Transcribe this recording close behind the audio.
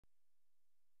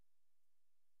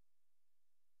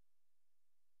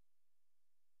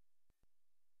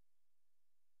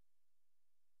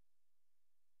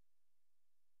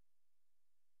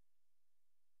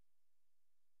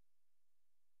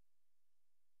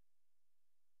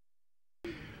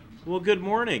Well, good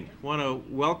morning. Want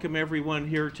to welcome everyone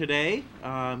here today.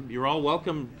 You're all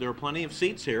welcome. There are plenty of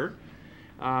seats here.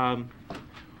 Um,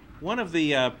 One of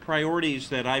the priorities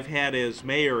that I've had as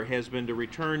mayor has been to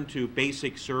return to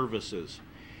basic services.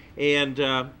 And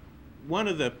one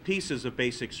of the pieces of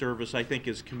basic service, I think,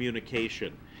 is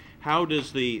communication. How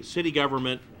does the city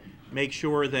government make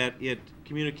sure that it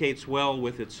communicates well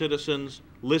with its citizens,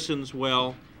 listens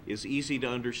well, is easy to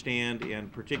understand,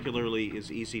 and particularly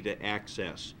is easy to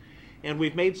access? And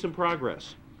we've made some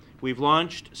progress. We've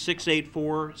launched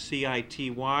 684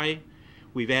 CITY.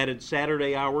 We've added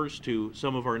Saturday hours to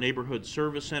some of our neighborhood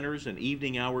service centers and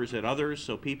evening hours at others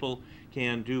so people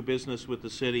can do business with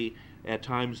the city at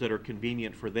times that are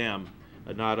convenient for them,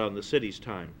 not on the city's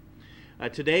time.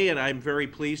 Today, and I'm very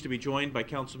pleased to be joined by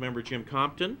Councilmember Jim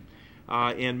Compton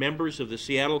and members of the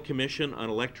Seattle Commission on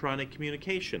Electronic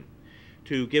Communication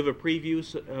to give a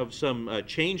preview of some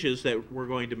changes that we're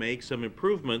going to make, some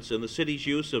improvements in the city's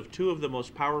use of two of the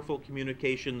most powerful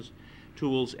communications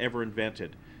tools ever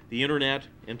invented, the internet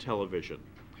and television.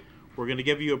 We're going to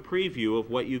give you a preview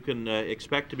of what you can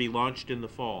expect to be launched in the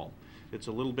fall. It's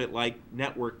a little bit like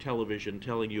network television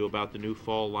telling you about the new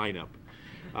fall lineup.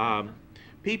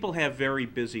 People have very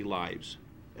busy lives.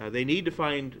 They need to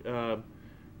find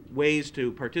ways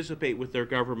to participate with their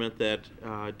government that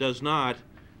does not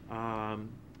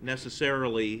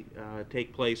necessarily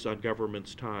take place on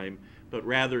government's time, but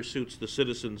rather suits the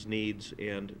citizens' needs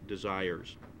and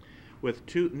desires.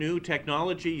 With new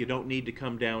technology, you don't need to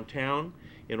come downtown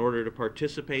in order to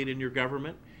participate in your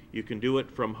government. You can do it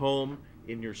from home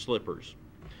in your slippers.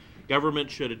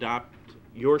 Government should adopt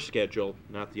your schedule,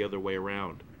 not the other way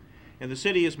around. And the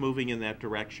city is moving in that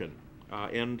direction.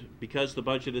 And because the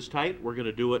budget is tight, we're going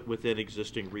to do it within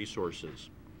existing resources.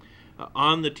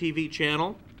 On the TV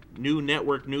channel, new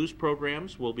network news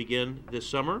programs will begin this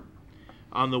summer.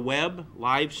 On the web,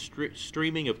 live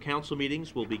streaming of council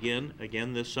meetings will begin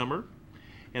again this summer.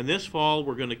 And this fall,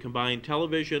 we're going to combine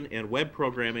television and web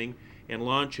programming and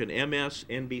launch an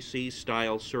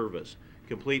MSNBC-style service,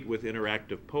 complete with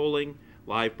interactive polling,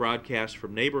 live broadcasts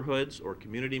from neighborhoods or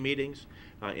community meetings,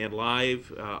 and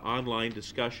live online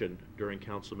discussion during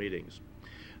council meetings.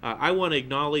 I want to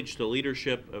acknowledge the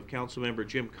leadership of Councilmember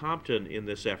Jim Compton in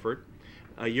this effort.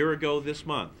 A year ago this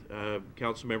month,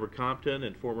 Councilmember Compton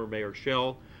and former Mayor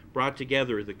Schell brought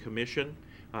together the commission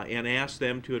and asked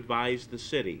them to advise the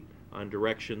city on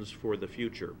directions for the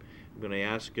future. I'm going to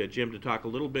ask Jim to talk a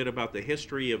little bit about the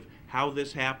history of how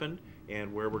this happened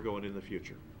and where we're going in the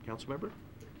future. Councilmember?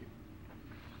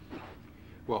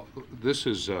 Well, this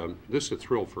is a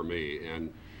thrill for me,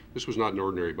 and this was not an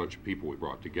ordinary bunch of people we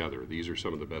brought together. These are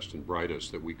some of the best and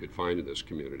brightest that we could find in this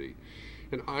community.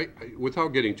 And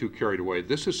without getting too carried away,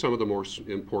 this is some of the most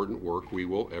important work we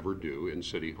will ever do in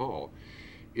City Hall.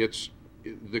 It's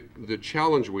the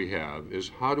challenge we have is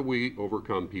how do we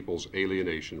overcome people's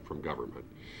alienation from government,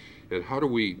 and how do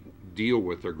we deal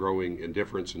with their growing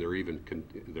indifference and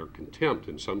their contempt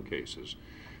in some cases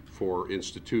for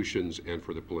institutions and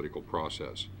for the political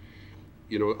process.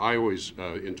 You know, I always,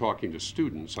 in talking to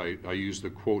students, I use the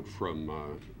quote from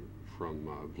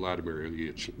Vladimir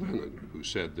Ilyich Lenin, who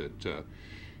said that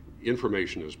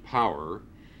information is power,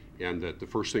 and that the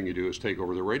first thing you do is take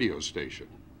over the radio station.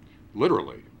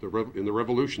 Literally, in the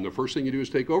revolution, the first thing you do is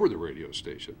take over the radio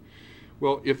station.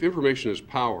 Well, if information is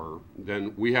power,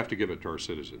 then we have to give it to our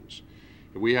citizens.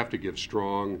 And we have to give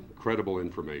strong, credible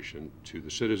information to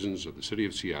the citizens of the city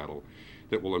of Seattle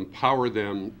that will empower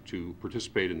them to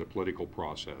participate in the political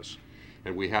process.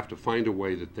 And we have to find a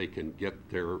way that they can get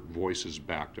their voices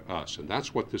back to us. And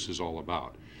that's what this is all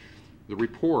about. The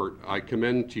report, I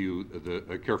commend to you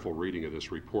a careful reading of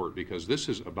this report, because this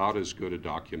is about as good a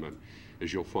document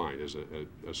as you'll find, as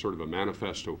a sort of a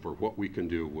manifesto for what we can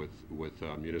do with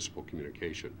municipal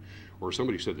communication. Or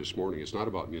somebody said this morning, it's not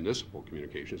about municipal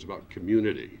communication, it's about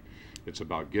community. It's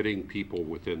about getting people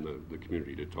within the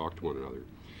community to talk to one another.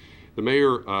 The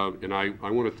mayor, and I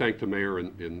want to thank the mayor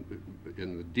in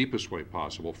the deepest way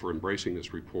possible for embracing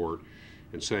this report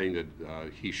and saying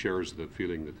that he shares the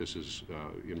feeling that this is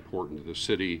important to the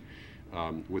city.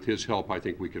 With his help, I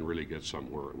think we can really get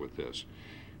somewhere with this.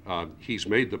 He's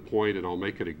made the point, and I'll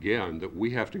make it again, that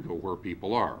we have to go where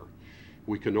people are.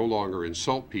 We can no longer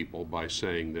insult people by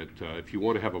saying that if you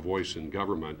want to have a voice in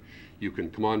government, you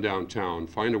can come on downtown,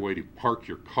 find a way to park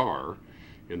your car,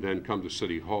 and then come to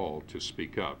City Hall to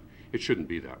speak up. It shouldn't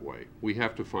be that way. We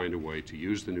have to find a way to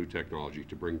use the new technology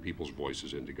to bring people's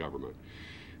voices into government.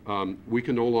 We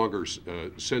can no longer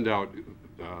send out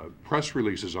press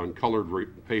releases on colored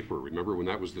paper. Remember when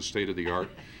that was the state of the art?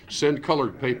 Send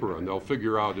colored paper and they'll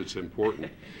figure out it's important.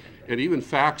 And even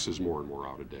fax is more and more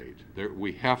out of date.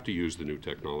 We have to use the new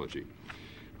technology.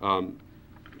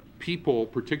 People,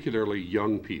 particularly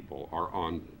young people,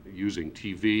 are using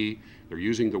TV, they're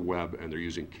using the web, and they're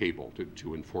using cable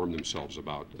to inform themselves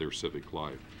about their civic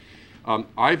life.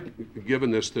 I've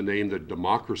given this the name the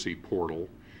Democracy Portal.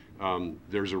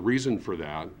 There's a reason for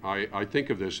that. I think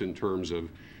of this in terms of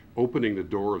opening the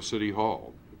door of City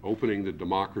Hall, opening the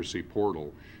Democracy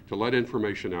Portal to let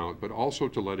information out, but also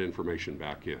to let information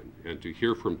back in and to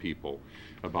hear from people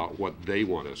about what they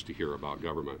want us to hear about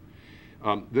government.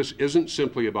 This isn't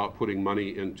simply about putting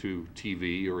money into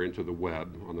TV or into the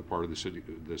web on the part of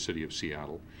the city of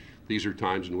Seattle. These are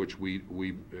times in which we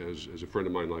as a friend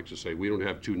of mine likes to say, we don't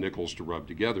have two nickels to rub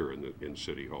together in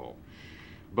City Hall.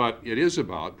 But it is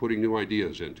about putting new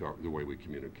ideas into the way we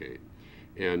communicate.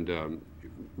 And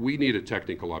we need a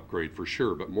technical upgrade for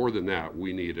sure, but more than that,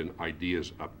 we need an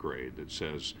ideas upgrade that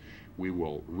says we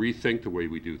will rethink the way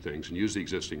we do things and use the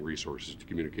existing resources to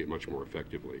communicate much more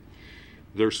effectively.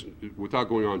 Without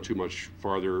going on too much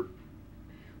farther,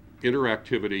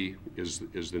 interactivity is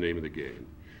the name of the game.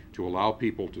 To allow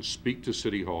people to speak to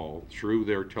City Hall through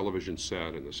their television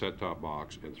set and the set-top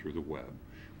box and through the web.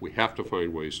 We have to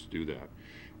find ways to do that.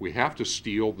 We have to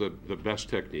steal the best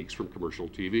techniques from commercial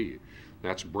TV.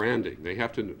 That's branding. They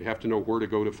have to know where to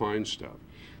go to find stuff.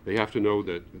 They have to know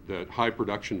that high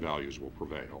production values will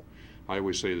prevail. I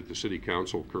always say that the City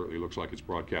Council currently looks like it's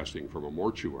broadcasting from a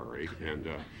mortuary, and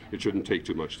it shouldn't take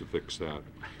too much to fix that.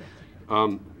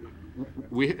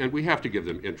 We have to give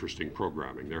them interesting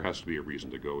programming. There has to be a reason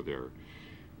to go there.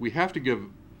 We have to give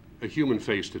a human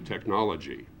face to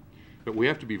technology, but we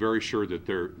have to be very sure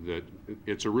that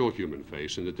it's a real human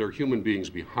face and that there are human beings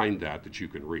behind that you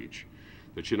can reach.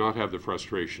 That you not have the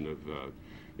frustration of,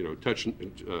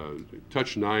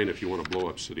 touch 9 if you want to blow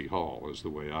up City Hall, is the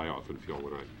way I often feel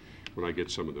when I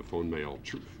get some of the phone mail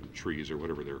trees or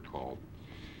whatever they're called.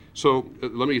 So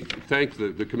let me thank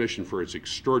the Commission for its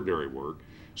extraordinary work.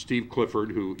 Steve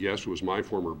Clifford, who, yes, was my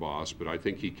former boss, but I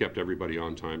think he kept everybody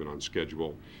on time and on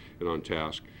schedule and on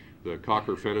task. The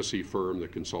Cocker Fennessy firm, the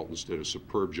consultants did a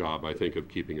superb job, I think, of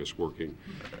keeping us working.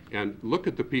 And look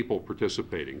at the people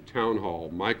participating: Town Hall,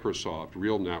 Microsoft,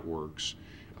 Real Networks.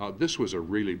 This was a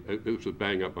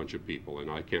bang-up bunch of people,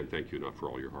 and I can't thank you enough for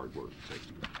all your hard work. Thank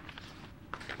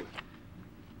you.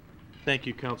 Thank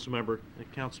you, Councilmember.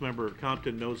 Councilmember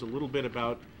Compton knows a little bit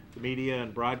about the media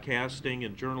and broadcasting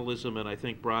and journalism, and I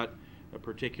think brought a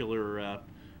particular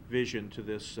vision to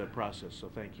this process, so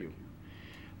thank you.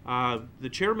 The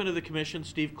chairman of the commission,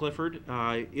 Steve Clifford,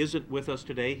 isn't with us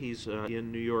today. He's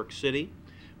in New York City,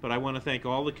 but I want to thank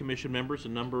all the commission members, a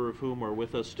number of whom are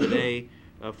with us today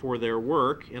for their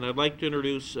work, and I'd like to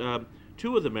introduce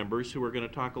two of the members who are going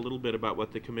to talk a little bit about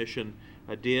what the commission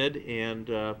did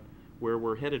and where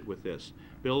we're headed with this.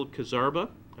 Bill Kazarba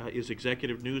is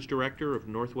Executive News Director of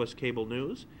Northwest Cable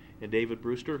News, and David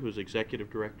Brewster, who's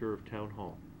Executive Director of Town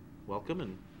Hall. Welcome,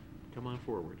 and come on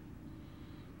forward.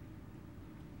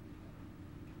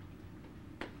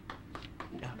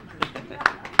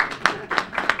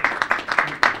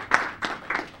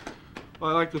 Well,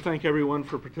 I'd like to thank everyone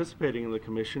for participating in the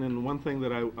commission, and one thing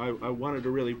that I wanted to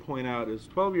really point out is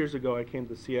 12 years ago I came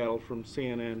to Seattle from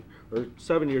CNN, or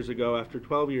 7 years ago after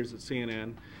 12 years at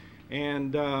CNN,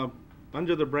 and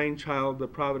under the brainchild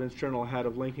that Providence Journal had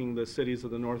of linking the cities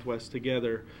of the Northwest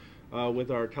together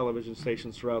with our television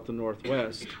stations throughout the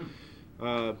Northwest.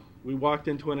 We walked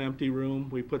into an empty room,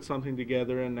 we put something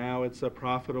together, and now it's a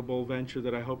profitable venture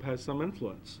that I hope has some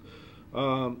influence.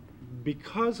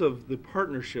 Because of the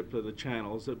partnership of the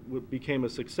channels, it became a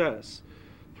success.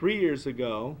 3 years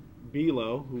ago,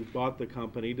 Belo, who bought the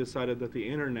company, decided that the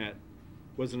internet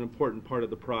was an important part of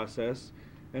the process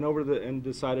and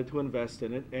decided to invest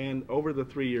in it. And over the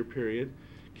 3-year period,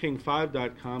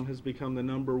 King5.com has become the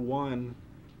 #1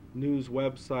 news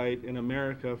website in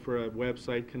America for a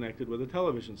website connected with a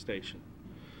television station.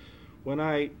 When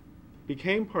I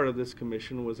became part of this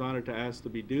commission and was honored to ask to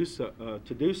do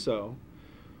so,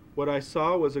 what I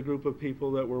saw was a group of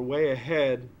people that were way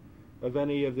ahead of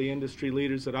any of the industry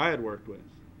leaders that I had worked with.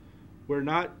 We're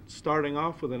not starting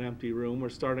off with an empty room, we're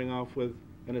starting off with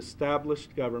an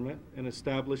established government, an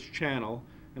established channel,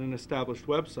 and an established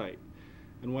website.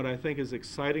 And what I think is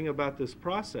exciting about this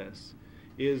process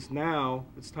is now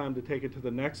it's time to take it to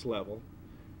the next level.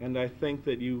 And I think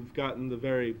that you've gotten the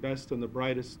very best and the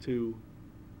brightest to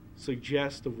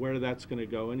suggest of where that's going to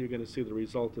go, and you're going to see the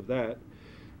result of that.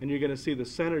 And you're going to see the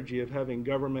synergy of having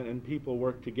government and people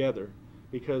work together,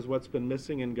 because what's been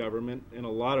missing in government in a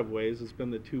lot of ways has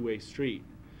been the two-way street.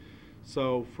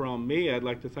 So from me, I'd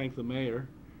like to thank the mayor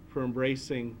for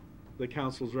embracing the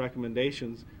council's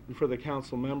recommendations, and for the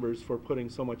council members for putting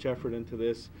so much effort into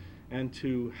this, and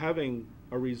to having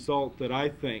a result that I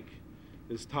think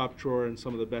is top drawer and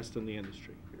some of the best in the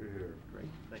industry. Great.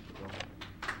 Thank you, Bill.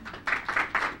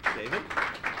 David?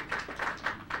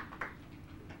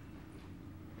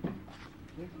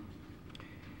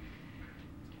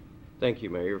 Thank you,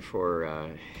 Mayor,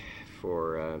 for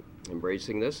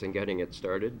embracing this and getting it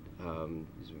started.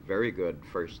 These are very good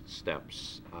first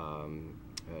steps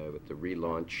with the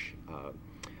relaunch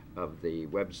of the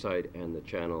website and the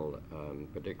channel,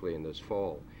 particularly in this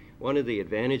fall. One of the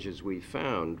advantages we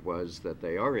found was that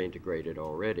they are integrated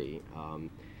already,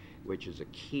 which is a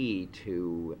key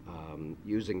to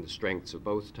using the strengths of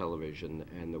both television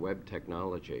and the web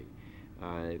technology.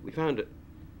 We found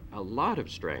a lot of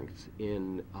strength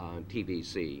in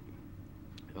TVC.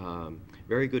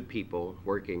 Very good people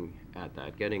working at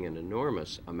that, getting an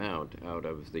enormous amount out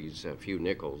of these few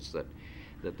nickels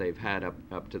that they've had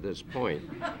up to this point.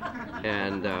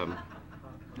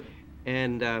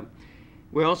 And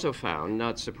we also found,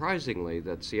 not surprisingly,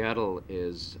 that Seattle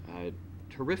is a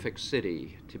terrific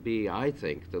city to be, I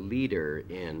think, the leader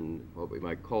in what we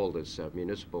might call this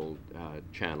municipal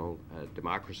channel,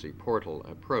 democracy portal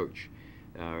approach.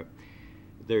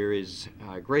 There is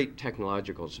great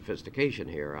technological sophistication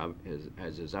here,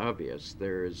 as is obvious.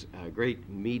 There's great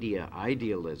media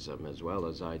idealism as well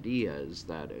as ideas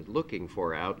that are looking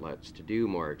for outlets to do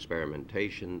more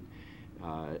experimentation.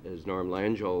 As Norm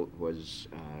Langell was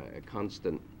a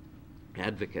constant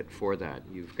advocate for that.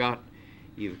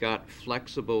 You've got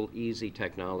flexible, easy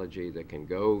technology that can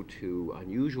go to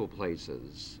unusual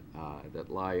places that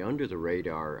lie under the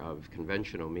radar of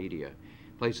conventional media,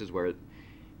 places where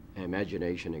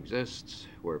imagination exists,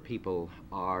 where people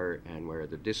are, and where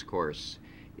the discourse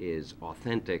is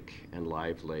authentic and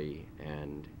lively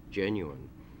and genuine.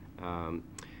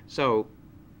 So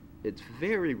it's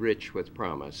very rich with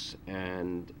promise,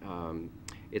 and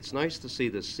it's nice to see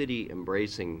the city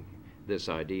embracing this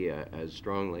idea as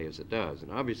strongly as it does.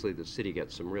 And obviously the city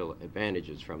gets some real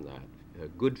advantages from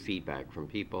that. Good feedback from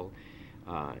people,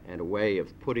 and a way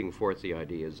of putting forth the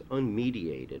ideas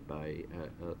unmediated by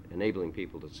enabling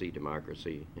people to see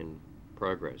democracy in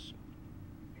progress.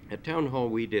 At Town Hall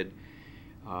we did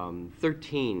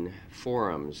 13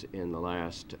 forums in the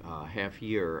last half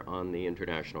year on the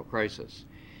international crisis.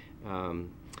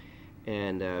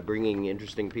 And bringing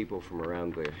interesting people from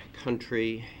around the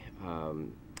country,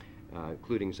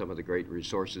 including some of the great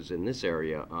resources in this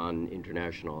area on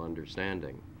international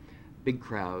understanding. Big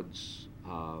crowds,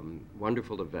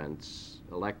 wonderful events,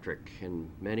 electric in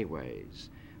many ways.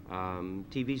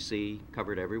 TVC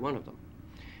covered every one of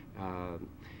them.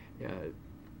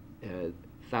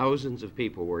 Thousands of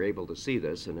people were able to see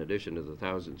this, in addition to the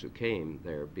thousands who came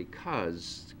there,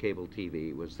 because cable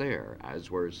TV was there,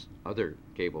 as were other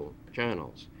cable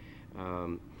channels.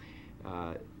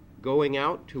 Going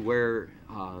out to where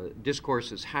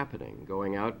discourse is happening,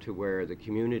 going out to where the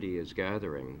community is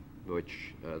gathering,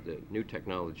 which the new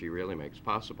technology really makes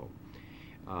possible.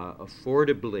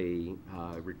 Affordably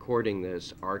recording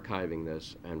this, archiving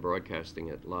this, and broadcasting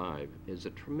it live is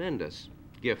a tremendous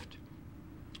gift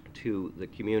to the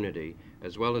community,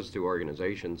 as well as to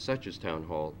organizations such as Town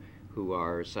Hall, who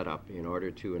are set up in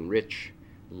order to enrich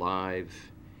live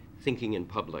thinking in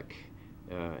public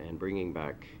and bringing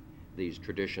back these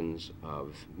traditions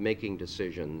of making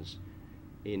decisions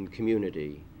in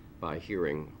community by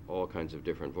hearing all kinds of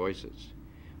different voices.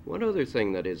 One other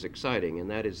thing that is exciting, and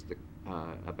that is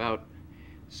about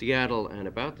Seattle and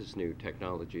about this new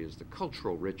technology, is the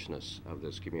cultural richness of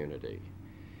this community.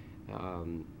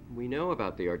 We know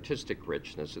about the artistic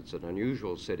richness. It's an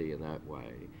unusual city in that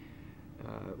way.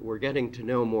 We're getting to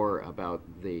know more about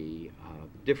the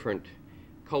different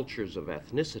cultures of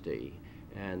ethnicity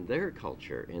and their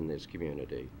culture in this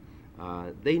community.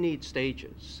 They need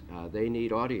stages, they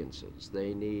need audiences,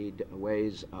 they need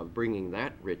ways of bringing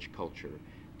that rich culture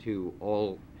to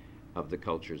all of the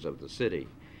cultures of the city.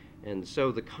 And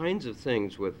so the kinds of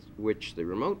things with which the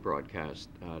remote broadcast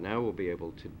now will be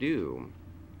able to do,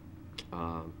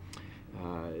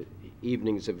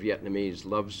 evenings of Vietnamese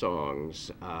love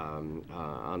songs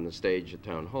on the stage at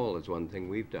Town Hall is one thing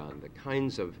we've done. The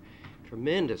kinds of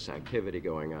tremendous activity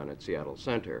going on at Seattle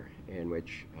Center, in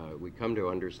which we come to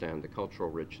understand the cultural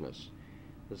richness.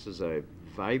 This is a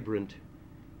vibrant,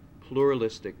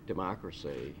 pluralistic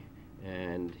democracy,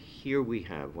 and here we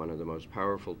have one of the most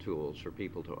powerful tools for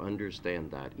people to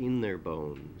understand that in their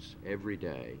bones every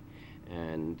day,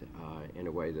 and in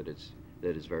a way that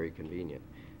is very convenient.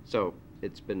 So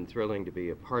it's been thrilling to be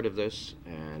a part of this,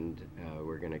 and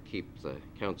we're going to keep the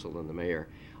council and the mayor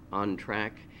on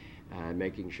track.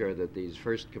 making sure that these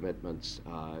first commitments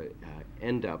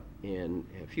end up in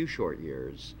a few short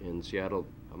years in Seattle,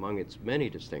 among its many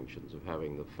distinctions of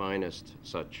having the finest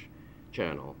such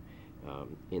channel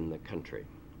in the country.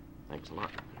 Thanks a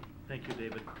lot. Thank you,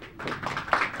 David.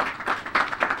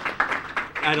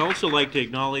 I'd also like to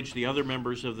acknowledge the other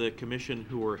members of the commission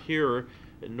who are here.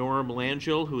 Norm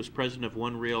Langell, who is president of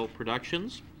One Reel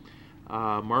Productions.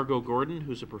 Margot Gordon,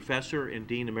 who's a professor and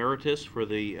dean emeritus for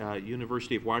the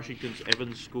University of Washington's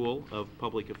Evans School of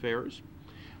Public Affairs.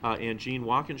 And Jean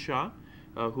Walkinshaw,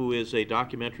 who is a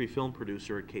documentary film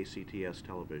producer at KCTS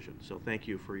Television. So thank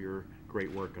you for your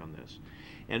great work on this.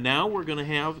 And now we're going to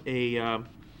have a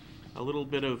little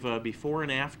bit of before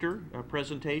and after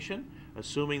presentation,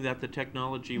 assuming that the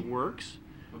technology works,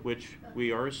 which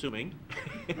we are assuming.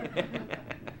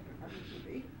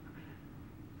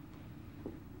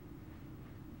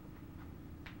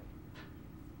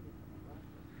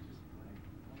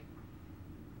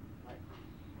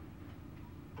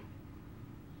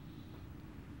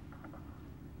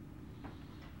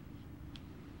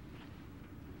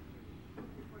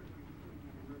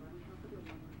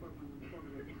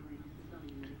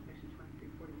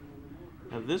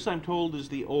 Now this, I'm told, is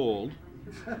the old.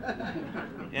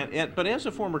 But as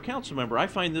a former council member, I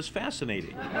find this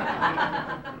fascinating.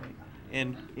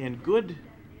 and good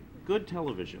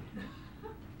television.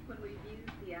 When we view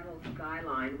Seattle's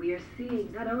skyline, we are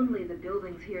seeing not only the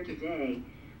buildings here today,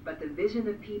 but the vision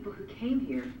of people who came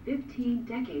here 15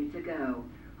 decades ago,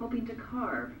 hoping to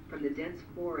carve from the dense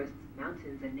forests,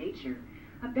 mountains, and nature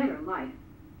a better life.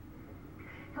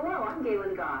 Hello, I'm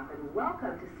Galen Goff, and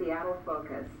welcome to Seattle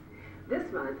Focus.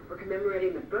 This month, we're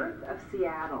commemorating the birth of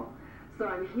Seattle. So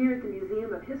I'm here at the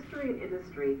Museum of History and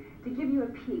Industry to give you a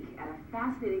peek at a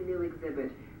fascinating new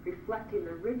exhibit reflecting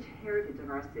the rich heritage of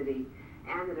our city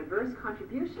and the diverse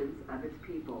contributions of its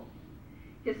people.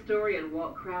 Historian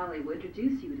Walt Crowley will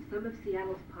introduce you to some of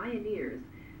Seattle's pioneers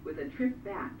with a trip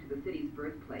back to the city's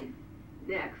birthplace.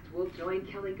 Next, we'll join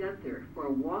Kelly Gunther for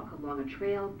a walk along a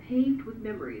trail paved with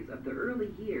memories of the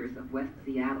early years of West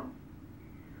Seattle.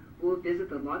 We'll visit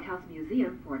the Log House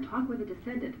Museum for a talk with a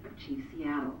descendant of Chief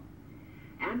Seattle.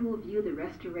 And we'll view the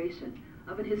restoration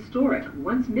of an historic,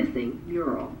 once missing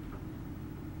mural.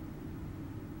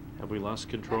 Have we lost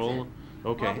control?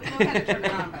 Okay. Well, we know how to turn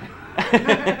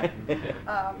it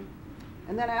on.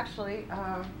 And then actually,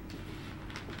 what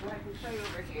I can show you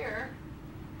over here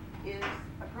is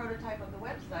a prototype of the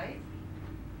website.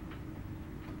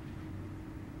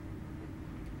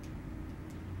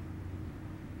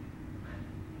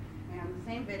 And the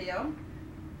same video.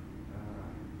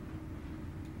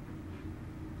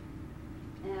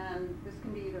 And this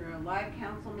can be either a live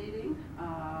council meeting,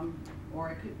 or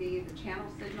it could be the channel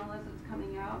signal as it's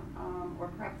coming out, or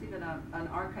perhaps even an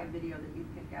archive video that you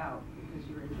pick out because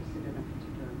you're interested in a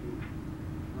particular view.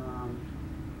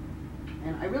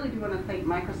 And I really do want to thank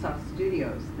Microsoft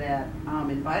Studios that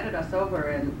invited us over,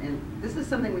 and this is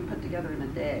something we put together in a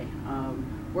day.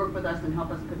 Work with us and help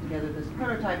us put together this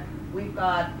prototype. We've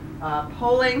got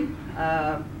polling,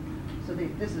 so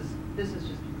this is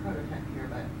just a prototype here,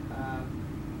 but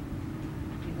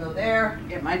if you go there,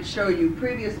 it might show you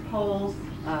previous polls.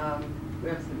 We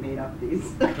obviously made up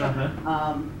these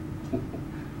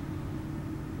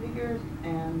figures,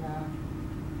 and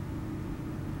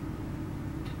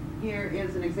here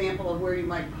is an example of where you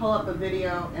might pull up a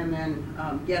video and then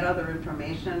get other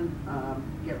information,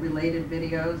 get related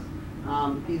videos.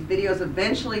 These videos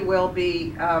eventually will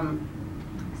be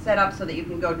set up so that you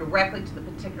can go directly to the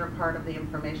particular part of the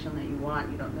information that you want.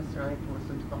 You don't necessarily have to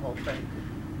listen to the whole thing.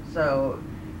 So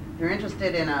if you're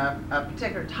interested in a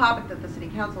particular topic that the City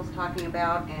Council is talking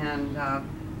about, and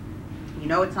you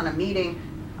know it's on a meeting,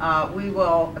 we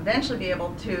will eventually be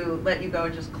able to let you go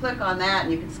and just click on that,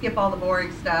 and you can skip all the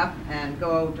boring stuff and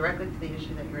go directly to the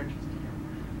issue that you're interested in.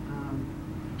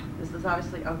 This is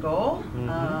obviously a goal.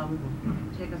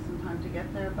 Take us some time to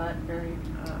get there, but very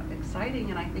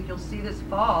exciting, and I think you'll see this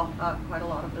fall quite a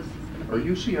lot of this is going to be. Are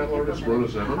you Seattle artist Rona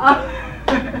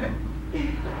Zevon?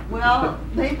 Well,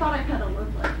 they thought I kind of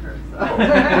looked like her, so.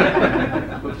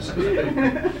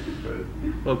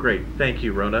 Well, great. Thank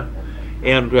you, Rona.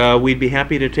 And we'd be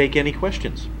happy to take any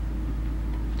questions.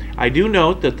 I do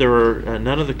note that there are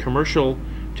none of the commercial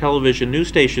television news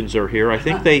stations are here. I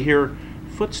think they hear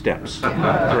footsteps,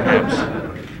 perhaps.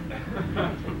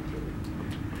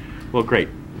 Well, great.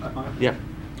 Yeah.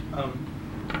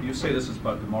 You say this is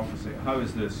about democracy. How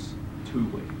is this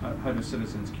two-way? How do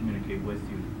citizens communicate with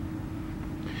you?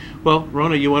 Well,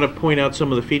 Rona, you want to point out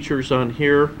some of the features on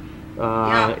here?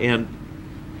 Yeah. And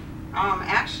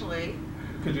Actually,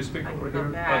 Could you speak I over can go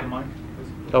here back. by the mic?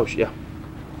 oh, yeah.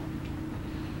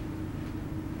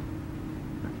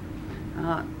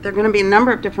 There are going to be a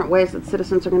number of different ways that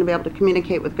citizens are going to be able to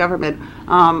communicate with government.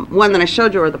 One that I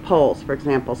showed you are the polls, for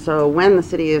example. So when the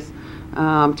city is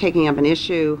taking up an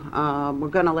issue, we're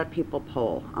going to let people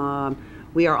poll.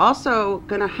 We are also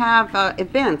going to have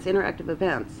events, interactive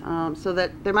events, so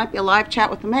that there might be a live chat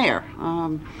with the mayor.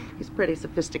 He's pretty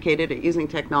sophisticated at using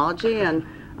technology, and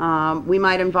we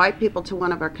might invite people to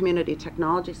one of our community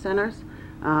technology centers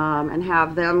and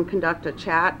have them conduct a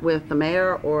chat with the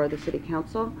mayor or the city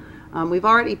council. We've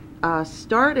already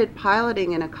started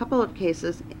piloting in a couple of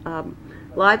cases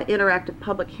live interactive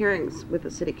public hearings with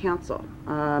the city council,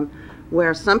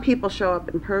 where some people show up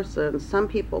in person, some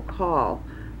people call,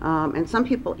 and some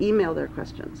people email their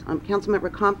questions.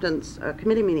 Councilmember Compton's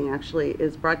committee meeting actually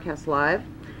is broadcast live,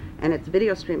 and it's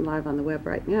video streamed live on the web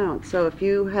right now. So if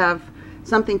you have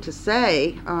something to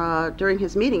say during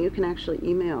his meeting, you can actually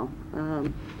email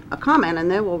a comment, and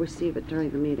then we'll receive it during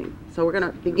the meeting. So we're going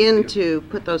to begin to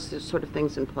put those sort of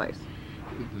things in place.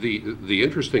 The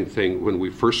interesting thing, when we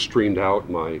first streamed out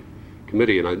my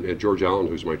committee, and George Allen,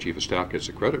 who's my chief of staff, gets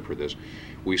the credit for this,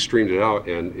 we streamed it out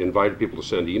and invited people to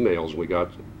send emails, and we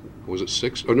got, was it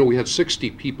 6? Oh no, we had 60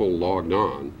 people logged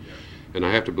on, and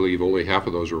I have to believe only half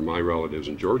of those were my relatives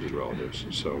and George's relatives.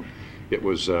 So it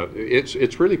was,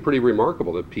 it's really pretty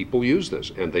remarkable that people use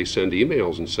this, and they send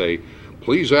emails and say,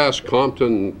 please ask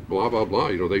Compton, blah, blah, blah.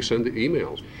 You know, they send the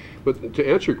emails. But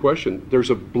to answer your question,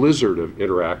 there's a blizzard of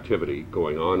interactivity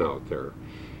going on out there.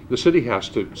 The city has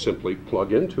to simply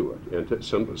plug into it, and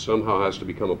to somehow has to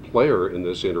become a player in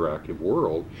this interactive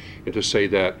world, and to say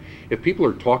that if people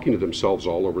are talking to themselves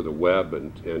all over the web,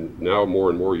 and now more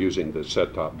and more using the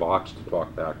set-top box to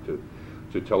talk back to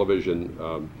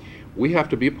television, we have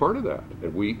to be a part of that.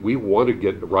 And we want to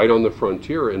get right on the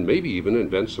frontier and maybe even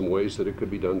invent some ways that it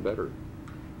could be done better.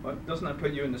 But doesn't that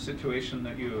put you in the situation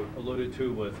that you alluded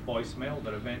to with voicemail,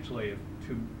 that eventually if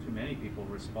too many people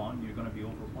respond, you're going to be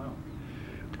overwhelmed?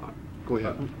 Go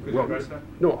ahead. Could you address that?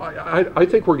 No, I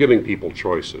think we're giving people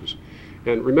choices.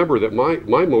 And remember that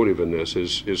my motive in this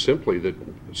is simply that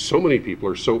so many people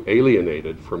are so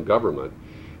alienated from government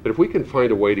that if we can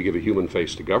find a way to give a human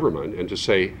face to government and to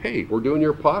say, hey, we're doing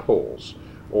your potholes,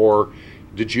 or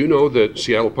did you know that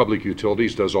Seattle Public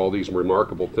Utilities does all these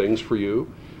remarkable things for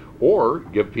you? Or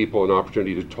give people an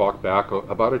opportunity to talk back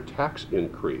about a tax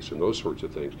increase and those sorts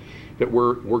of things. That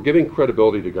we're giving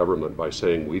credibility to government by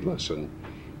saying we listen.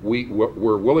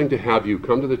 We're willing to have you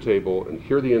come to the table and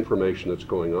hear the information that's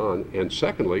going on. And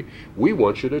secondly, we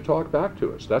want you to talk back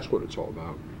to us. That's what it's all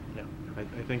about. Yeah,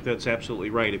 I think that's absolutely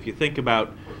right. If you think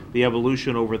about the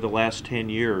evolution over the last 10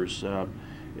 years,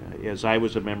 as I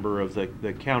was a member of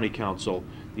the county council,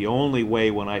 the only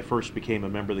way when I first became a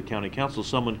member of the county council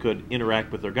someone could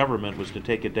interact with their government was to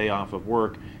take a day off of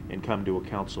work and come to a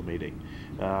council meeting.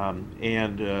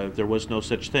 There was no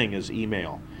such thing as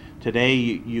email. Today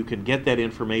you can get that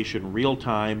information real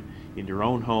time in your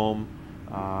own home,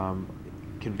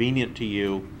 convenient to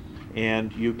you,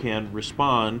 and you can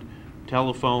respond,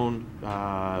 telephone,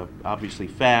 obviously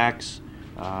fax,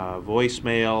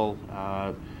 voicemail,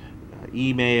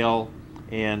 email,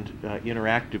 and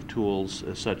interactive tools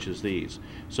such as these.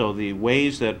 So the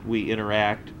ways that we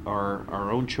interact are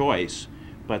our own choice,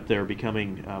 but they're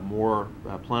becoming more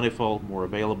plentiful, more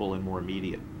available, and more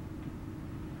immediate.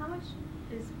 How much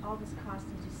is all this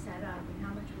costing to set up, and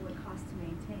how much will it cost to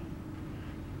maintain?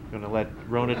 I'm going to let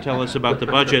Rona tell us about the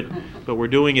budget, but we're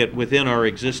doing it within our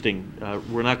existing.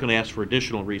 We're not going to ask for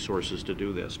additional resources to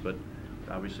do this, but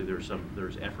obviously there's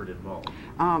effort involved.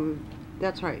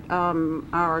 That's right.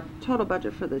 Our total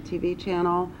budget for the TV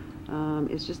channel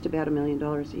is just about $1 million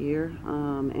a year,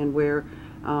 and we're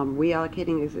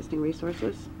reallocating existing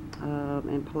resources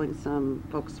and pulling some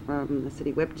folks from the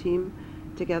city web team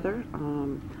together.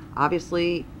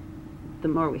 Obviously, the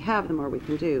more we have, the more we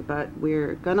can do, but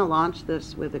we're going to launch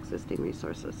this with existing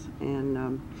resources,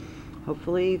 and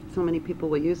hopefully so many people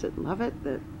will use it and love it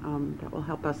that that will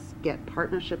help us get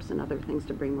partnerships and other things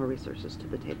to bring more resources to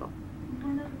the table.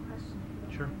 One other question.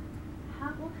 Sure.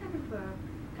 What kind of a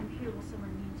computer will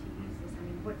someone need to use this? I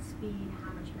mean, what speed,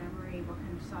 how much memory, what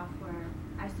kind of software?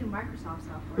 I assume Microsoft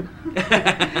software.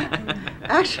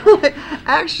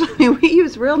 Actually, we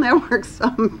use Real Networks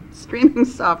streaming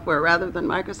software rather than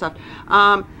Microsoft.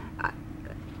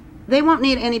 They won't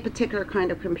need any particular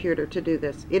kind of computer to do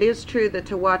this. It is true that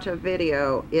to watch a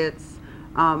video, it's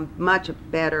much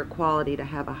better quality to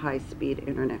have a high-speed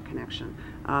internet connection.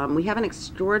 We have an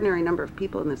extraordinary number of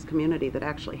people in this community that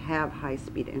actually have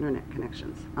high-speed internet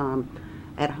connections.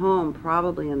 At home,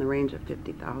 probably in the range of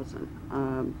 50,000,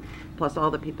 plus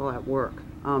all the people at work.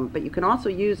 But you can also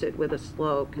use it with a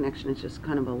slow connection. It's just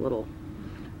kind of a little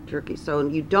jerky. So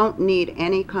you don't need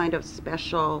any kind of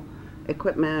special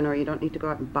equipment, or you don't need to go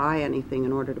out and buy anything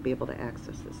in order to be able to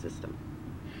access the system.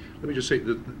 Let me just say,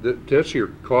 to answer your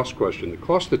cost question, the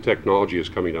cost of technology is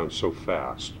coming down so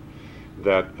fast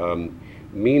that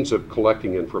means of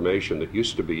collecting information that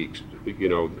used to be, you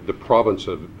know, the province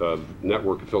of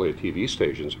network affiliate TV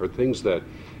stations are things that,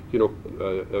 you know,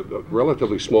 a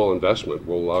relatively small investment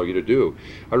will allow you to do.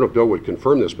 I don't know if Bill would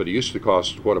confirm this, but it used to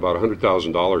cost, what, about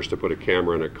 $100,000 to put a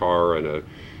camera in a car and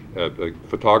a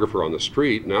photographer on the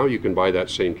street. Now you can buy that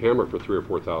same camera for $3,000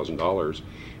 or $4,000,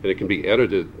 and it can be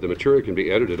edited, the material can be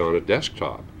edited on a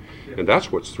desktop. And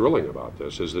that's what's thrilling about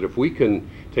this, is that if we can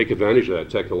take advantage of that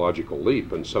technological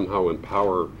leap and somehow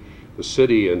empower the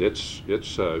city and its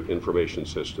information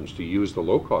systems to use the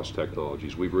low-cost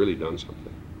technologies, we've really done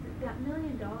something. That $1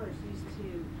 million used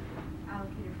to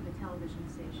allocated for the television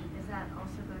station, is that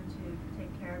also going to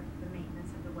take care of the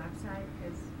maintenance of the website?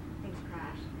 Because things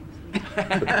crash.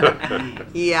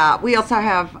 Yeah, we also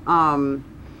have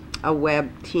a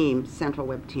web team, central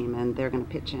web team, and they're going to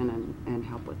pitch in and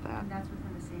help with that. And that's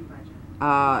within the same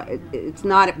budget? It's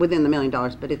not within the $1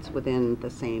 million, but it's within the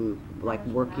same like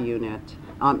work unit.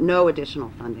 No additional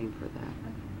funding for that.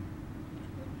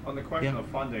 On the question of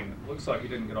funding, it looks like you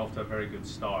didn't get off to a very good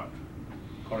start.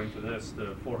 According to this,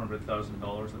 the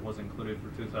 $400,000 that was included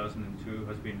for 2002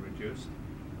 has been reduced,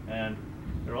 and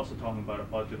they're also talking about a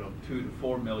budget of $2 to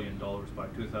 $4 million by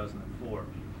 2004.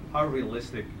 How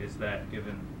realistic is that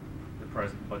given the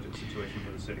present budget situation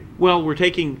for the city? Well, we're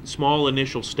taking small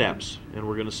initial steps, and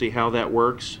we're going to see how that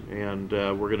works, and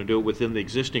we're going to do it within the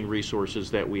existing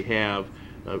resources that we have,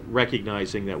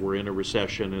 recognizing that we're in a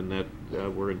recession and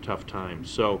that we're in tough times.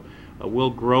 So we'll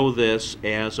grow this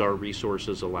as our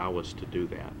resources allow us to do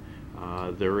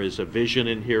that. There is a vision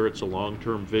in here. It's a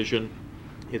long-term vision.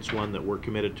 It's one that we're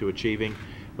committed to achieving,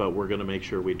 but we're going to make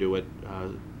sure we do it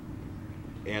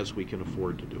as we can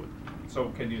afford to do it. So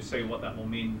can you say what that will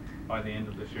mean by the end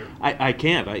of this year? I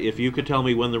can't. If you could tell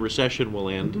me when the recession will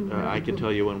end, I can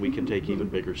tell you when we can take even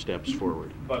bigger steps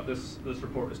forward. But this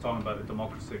report is talking about a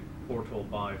democracy portal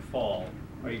by fall.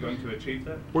 Are you going to achieve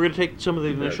that? We're going to take some of the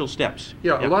initial steps.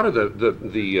 Yeah, a lot of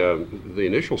the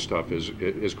initial stuff is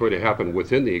going to happen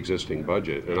within the existing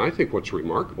budget, and I think what's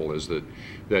remarkable is that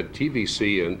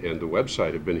TVC and the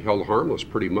website have been held harmless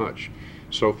pretty much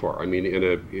so far. I mean,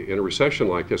 in a recession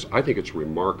like this, I think it's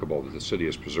remarkable that the city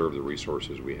has preserved the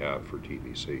resources we have for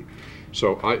TVC.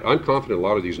 So I'm confident a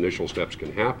lot of these initial steps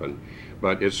can happen,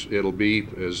 but it'll be,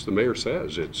 as the mayor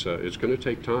says, it's going to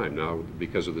take time now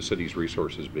because of the city's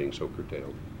resources being so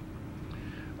curtailed.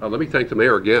 Let me thank the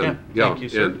mayor again. Yeah, thank you,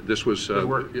 sir. And this was, I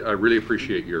really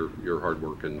appreciate your hard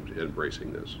work in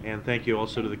embracing this. And thank you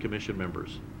also to the commission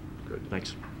members. Good.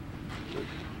 Thanks. Good.